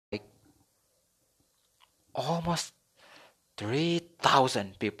almost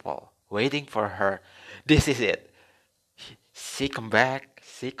 3,000 people waiting for her. This is it. She come back.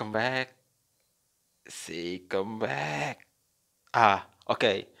 She come back. She come back. Ah,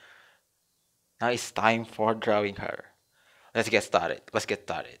 okay. Now it's time for drawing her. Let's get started. Let's get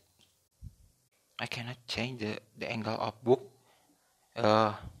started. I cannot change the angle of book.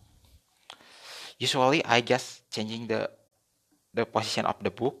 Uh, Usually I just changing the position of the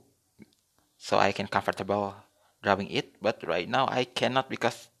book so I can comfortable drawing it. But right now I cannot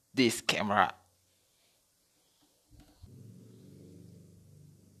because this camera.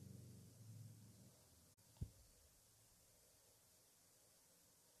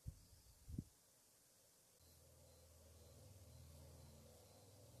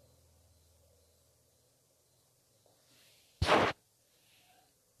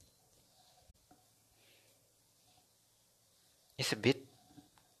 It's a bit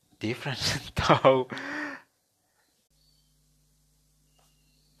different though.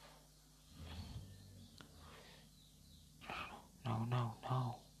 No, no,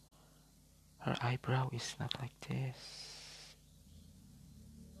 no. Her eyebrow is not like this.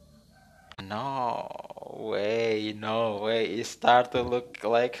 No way, no way. It start to look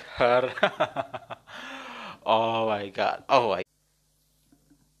like her. Oh my god. Oh,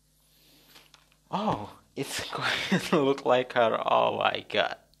 it's going to look like her. Oh my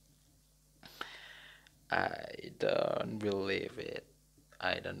god. I don't believe it.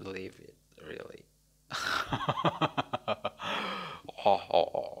 I don't believe it, really.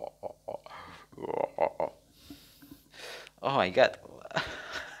 Oh my god.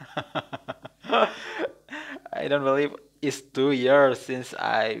 I don't believe it's 2 years since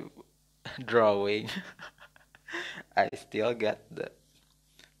I drawing. I still got the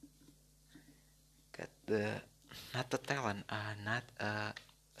not the talent, not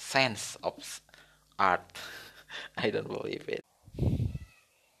sense of art. I don't believe it.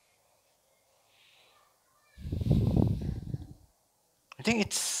 I think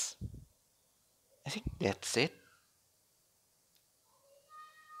it's. I think that's it.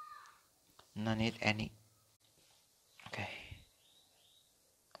 No need any. Okay.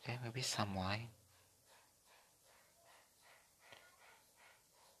 Okay, maybe some line.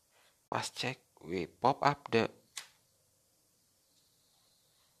 Fast check. We pop up the.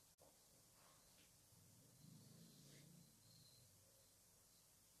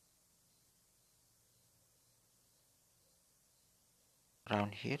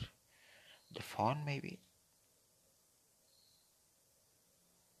 Around here. The font maybe.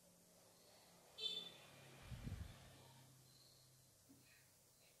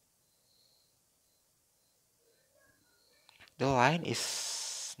 The line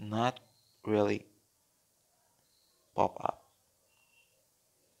is not really pop up.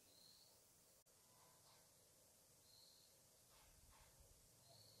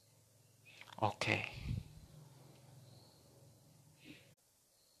 Okay.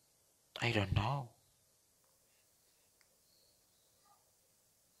 I don't know.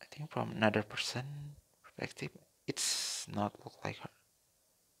 I think from another person perspective, it's not look like her.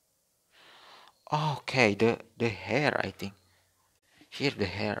 Okay, the hair. I think here the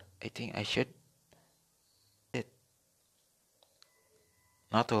hair. I think I should it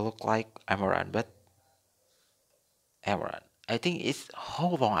not to look like Amaranth, but Amaranth. I think it's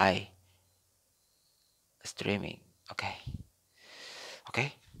how long I streaming. Okay,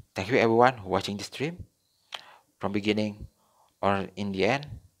 okay. Thank you everyone who watching the stream from beginning or in the end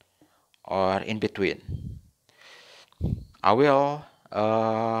or in between. I will.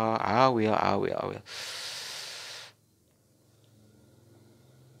 I will.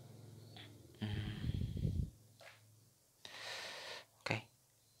 Mm, okay.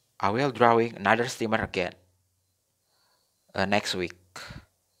 I will drawing another steamer again next week,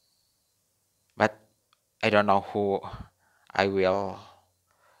 but I don't know who I will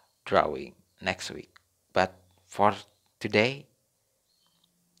drawing next week. But for today,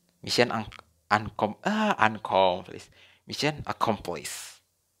 mission accomplished. Mission accomplished.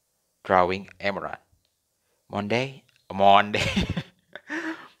 Drawing emerald. Monday,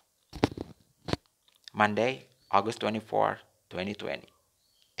 Monday, August 24, 2020.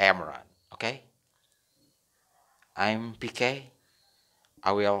 Emerald. Okay. I'm PK.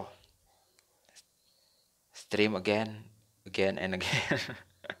 I will stream again and again.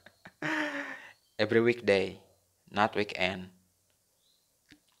 Every weekday, not weekend.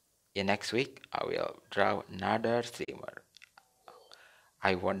 In next week, I will draw another streamer.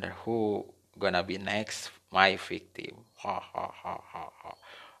 I wonder who gonna be next my victim. Ha ha ha ha ha.